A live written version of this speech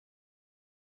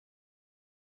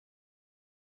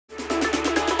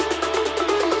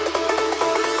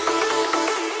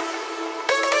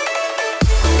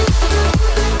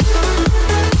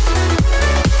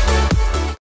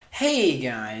Hey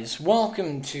guys,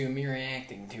 welcome to me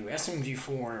reacting to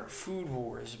SMG4 Food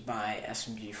Wars by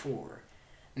SMG4.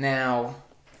 Now,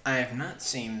 I have not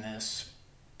seen this,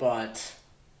 but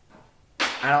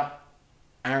I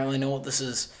don't really know what this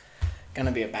is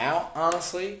gonna be about,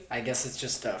 honestly. I guess it's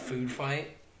just a food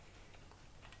fight.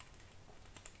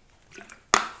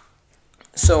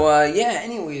 So, yeah,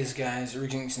 anyways, guys,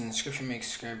 originals in the description, make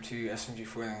subscribe to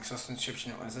SMG4, links also in the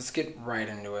description. Let's get right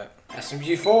into it.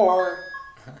 SMG4!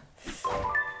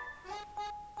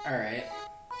 Alright.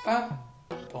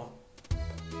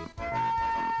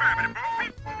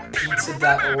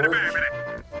 Pizza.org.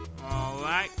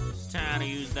 Alright, it's time to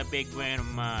use the big brain of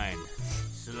mine.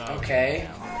 Slow okay.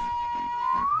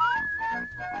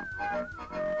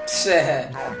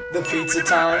 The pizza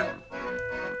time.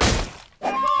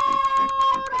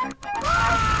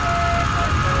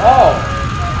 Oh!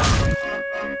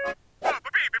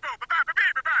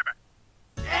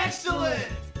 Excellent!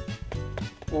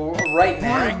 Well, right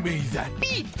now. Bring me that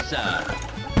pizza!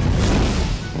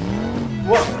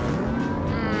 What?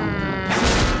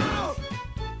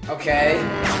 Okay.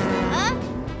 Huh?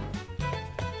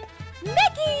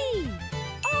 Meggy!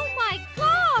 Oh my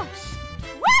gosh!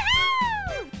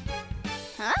 Woohoo!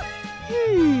 Huh?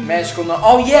 Magical no.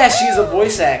 Oh yeah, she's a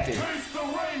voice actor.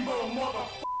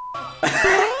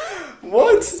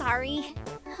 What? Sorry.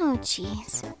 Oh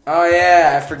jeez. Oh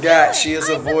yeah, I forgot. She is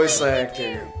a voice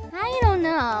actor. I don't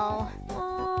know.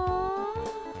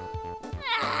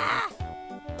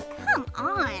 Come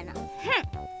on.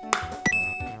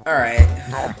 Alright.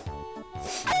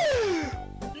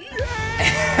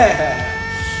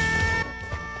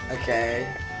 Okay.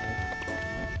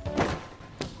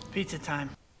 Pizza time.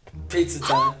 Pizza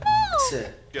time.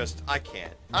 Shit. Just, I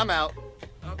can't. I'm out.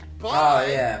 Bye. Oh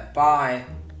yeah, bye.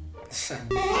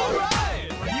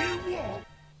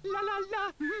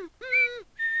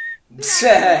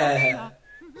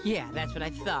 Yeah, that's what I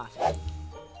thought.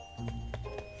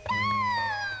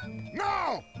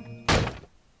 No!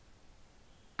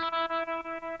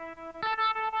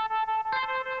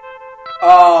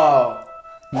 Oh.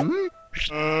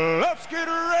 Let's get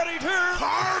ready to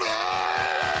party!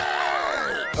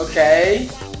 Okay.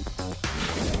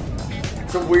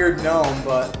 It's a weird gnome,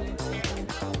 but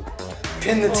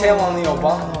pin the tail on the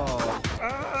Obama.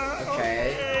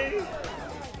 Okay.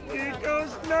 Here goes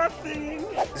nothing.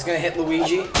 He's gonna hit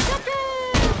Luigi.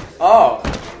 Oh.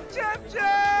 Jump,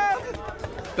 jump!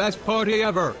 Best party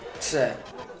ever. Shit.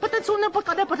 Sure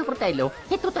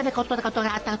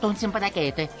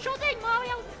thing,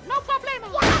 Mario. No problemo.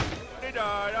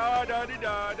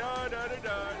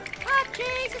 Hot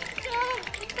cheese.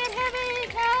 It's a bit heavy.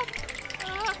 Help.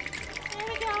 There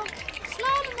we go.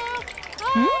 Slowly now.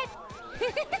 All right.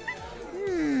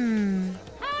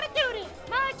 How to do this?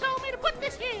 Mine told me to put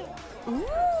this here.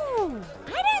 Ooh.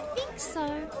 I don't think so.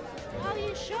 Are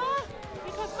you sure?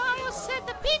 Because Mario said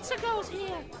the pizza goes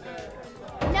here.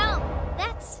 No,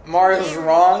 that's Mario's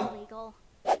wrong. illegal.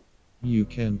 You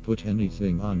can put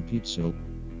anything on pizza.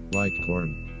 Like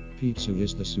corn. Pizza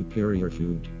is the superior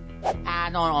food. I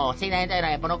was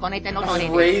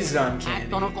raised on candy.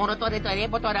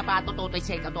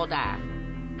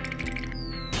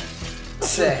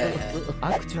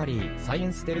 Actually,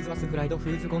 science tells us fried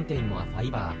foods contain more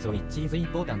fiber, so it is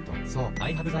important. So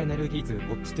I have the energy to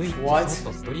watch to eat What?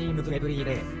 hot streams every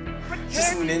day.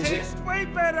 Just ninja. Tastes way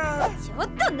better. ちょっ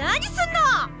と何すんの?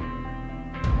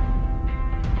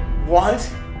 What?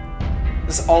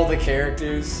 Just all the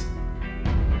characters.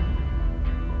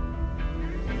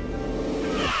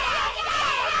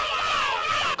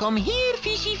 Come here,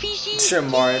 fishy, fishy. Sure,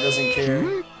 Mario doesn't care.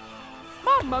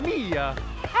 Mamma mia!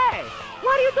 Hey,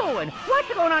 what are you doing?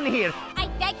 What's going on here? I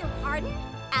beg your pardon?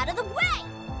 Out of the way!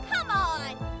 Come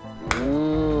on!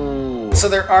 Ooh. So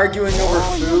they're arguing over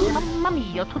food? Mamma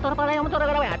mia!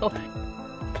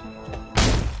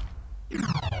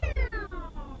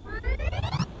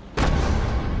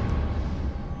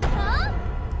 Huh?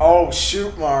 Oh,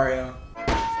 shoot, Mario.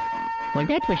 Well,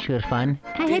 that was sure fun. I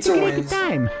had Pizza a great wins.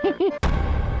 time.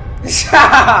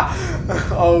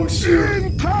 Oh, shoot.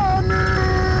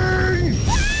 Incoming!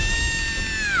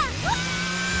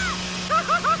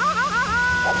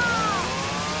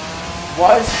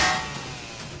 What?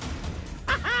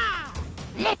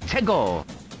 Let's go.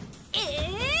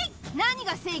 何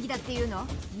が正義だっていうの?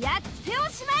 やってお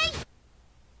しまい!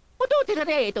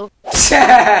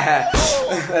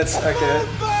 That's okay.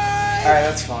 Alright,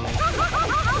 that's funny.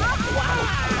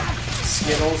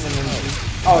 Skittles and then...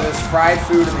 Oh, there's fried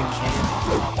food and then candy.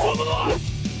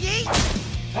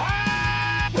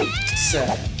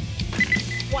 Sick.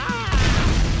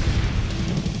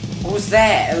 What was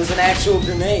that? It was an actual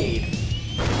grenade.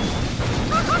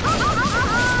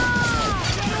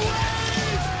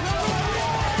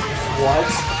 What?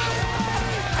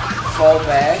 Fall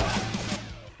back?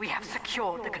 We have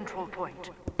secured the control point.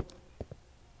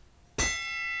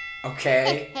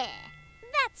 Okay.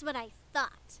 That's what I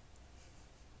thought.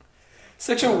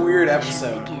 Such a weird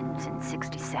episode. Begins in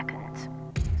 60 seconds.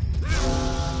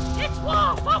 It's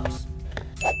war, folks!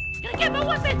 Gonna get my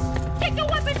weapons! Get your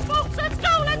weapons, folks! Let's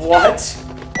go! Let's go! What?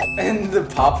 And the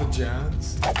Papa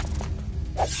John's?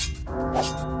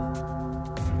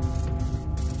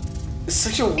 It's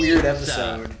such a weird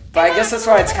episode. But I guess that's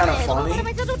why it's kind of funny.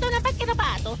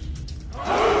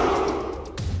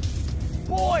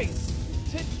 Boys,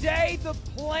 today the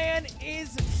plan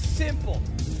is simple.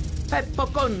 Peppo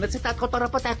con se sta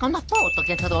cotorapata con una foto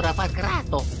che sarà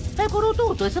pagato. E con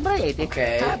tutto sembrete.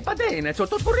 Ok. Va bene,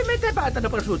 sotto corrimete patata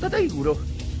prosciutto da giuro.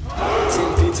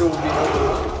 Team Pizza will be number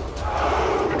one.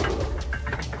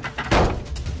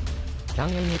 Can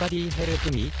anybody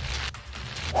help me?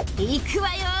 行くわ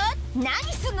よ。何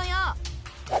すんのよ。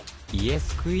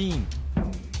 Yes, Queen.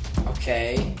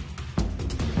 Okay.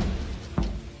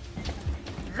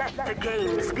 Let the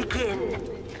games begin.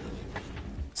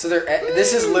 So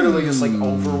this is literally just like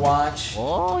Overwatch.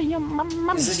 Oh, yeah,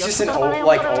 mamma Is this mia, just an tutto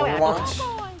like bello. Overwatch?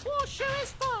 War sure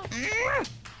is fun.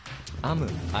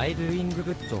 I doing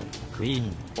good,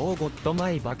 Queen. Oh, got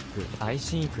my back. I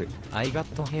think I got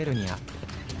hernia.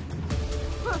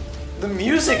 The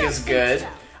music is good.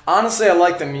 Honestly, I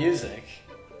like the music.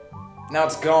 Now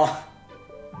it's gone.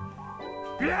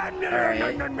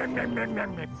 Alright.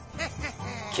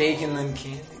 Cake and then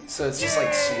candy. So it's just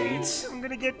like sweets. I'm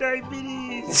gonna get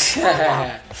diabetes. Way.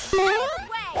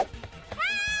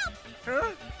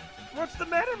 Huh? What's the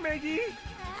matter, Meggy?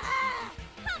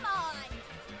 Come on.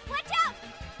 Watch out.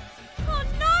 Oh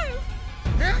no.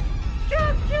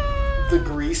 The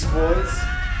Grease Boys.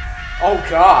 Oh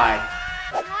god.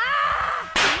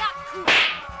 Not cool.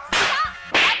 Stop.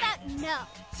 How about no?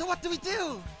 So what do we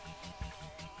do?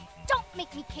 Don't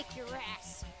make me kick your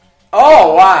ass.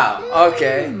 Oh wow.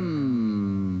 Okay.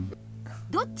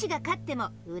 どっちが勝っても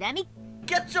恨み。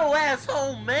 Get your ass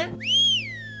home, man.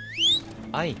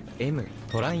 I am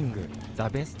trying the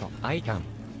best I can.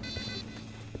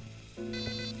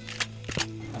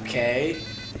 Okay.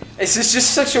 This is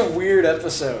just such a weird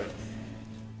episode.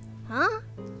 Huh?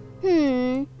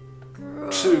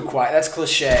 Too quiet. That's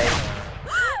cliche.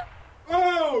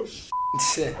 Oh,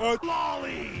 The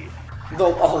lolly!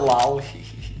 lolly.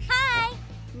 Hi.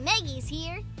 Meggy's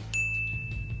here.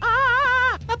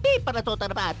 Ah, a pipa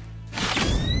to bat.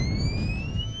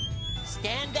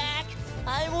 Stand back!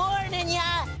 I'm warning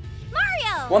ya!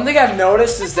 Mario. One thing I've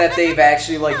noticed is that they've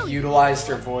actually like utilized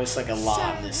her voice like a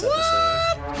lot in this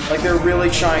episode. Like they're really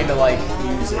trying to like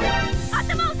use it.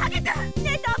 頭を下げて。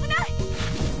ねえと危ない。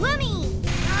Lummy.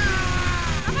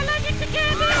 I'm allergic to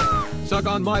candy. Suck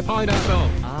on my pineapple.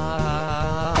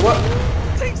 What?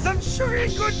 Take some sugary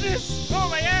goodness. Oh,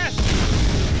 my ass!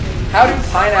 How do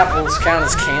pineapples count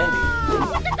as candy?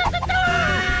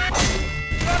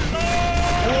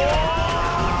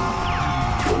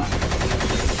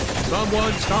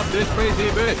 Someone stop this crazy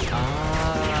bitch.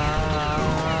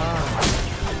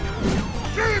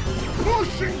 Keep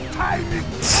pushing, tiny!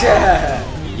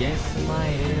 Yes, my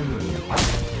am.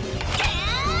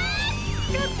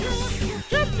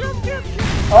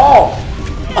 Oh!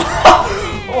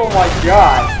 Oh my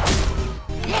god!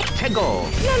 Let's go.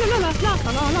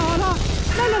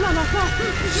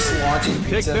 Just launching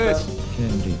pizza. this. at them.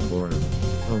 Candy corn.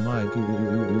 Oh my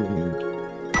god.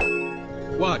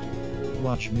 What?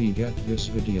 Watch me get this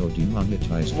video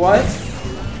demonetized. What?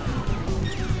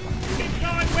 Keep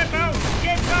going, Whippo!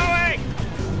 Keep going!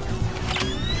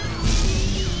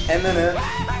 M&M.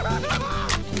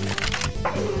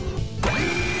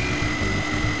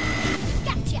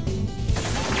 Gotcha.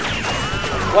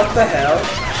 What the hell?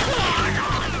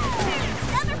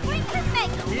 Another point for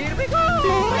Meggy. Here we go.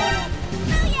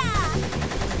 Booyah.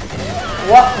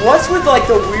 What's with like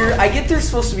the weird? I get they're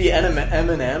supposed to be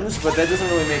M&Ms, but that doesn't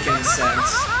really make any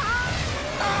sense.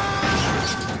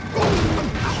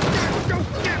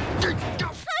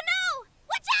 Oh no!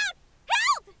 Watch out!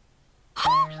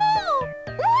 Help!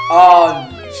 Oh,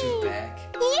 she's back.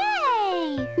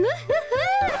 Yay!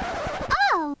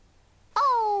 Oh!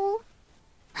 Oh!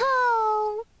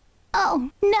 Oh!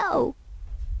 Oh no!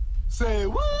 Say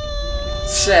what?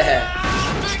 Shit.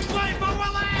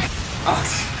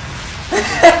 Oh.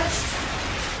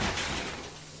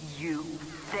 You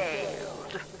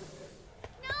failed.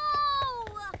 No!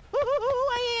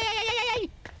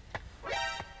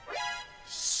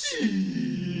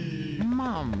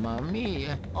 Mamma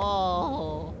mia.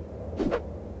 Oh.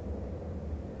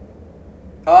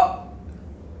 Oh.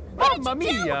 Mamma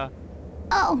mia.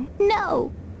 Oh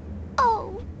no!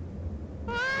 Oh!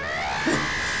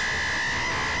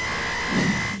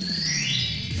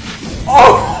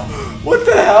 Oh! What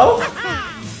the hell?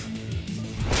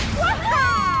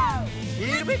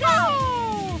 Here we go!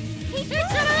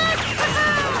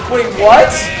 Wait,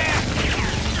 what?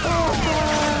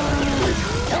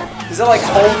 Is that like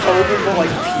Hulk Hogan but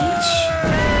like Peach?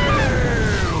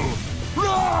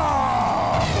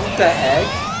 What the heck?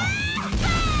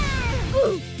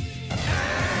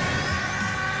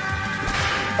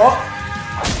 Oh!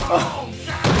 Oh,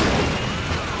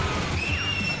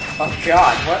 oh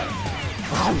God, what?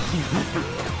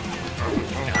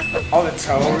 Oh, the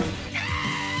Toad.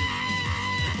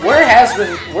 Where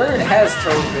has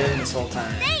Toad been this whole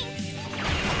time?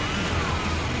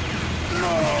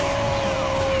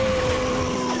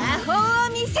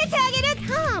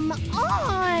 Come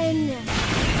on!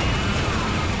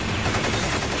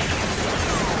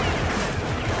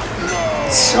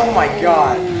 Oh my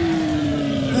God.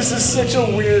 This is such a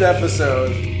weird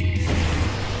episode.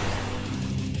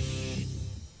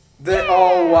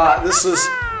 Oh wow, this is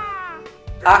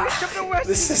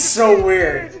so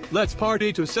weird. Let's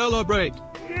party to celebrate.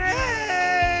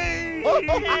 Yay!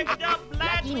 Next up,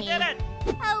 lads, we did it!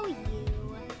 Oh,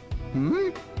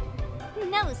 you.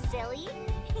 No, silly.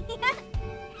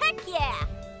 Heck yeah!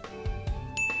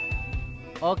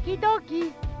 Okie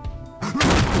dokie.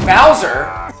 Bowser?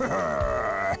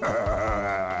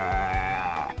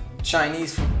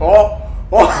 Chinese. Oh!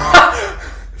 Oh!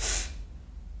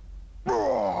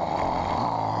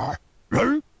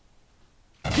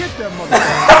 Get that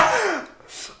motherfucker.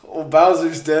 Oh,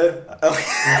 Bowser's dead. Oh,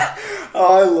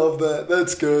 I love that.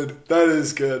 That's good. That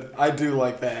is good. I do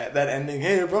like that. That ending.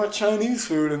 Hey, I brought Chinese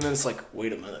food, and then it's like,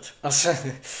 wait a minute. All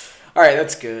right,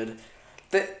 that's good.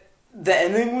 The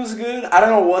ending was good. I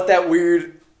don't know what that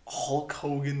weird Hulk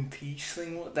Hogan Peach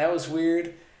thing was. That was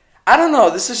weird. I don't know.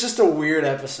 This is just a weird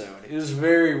episode. It was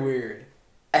very weird.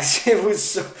 It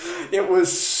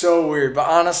was so weird. But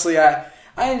honestly, I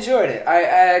enjoyed it. I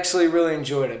actually really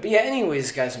enjoyed it. But yeah,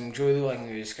 anyways, guys, enjoy the liking,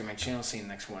 subscribe to my channel. See you in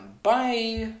the next one.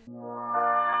 Bye.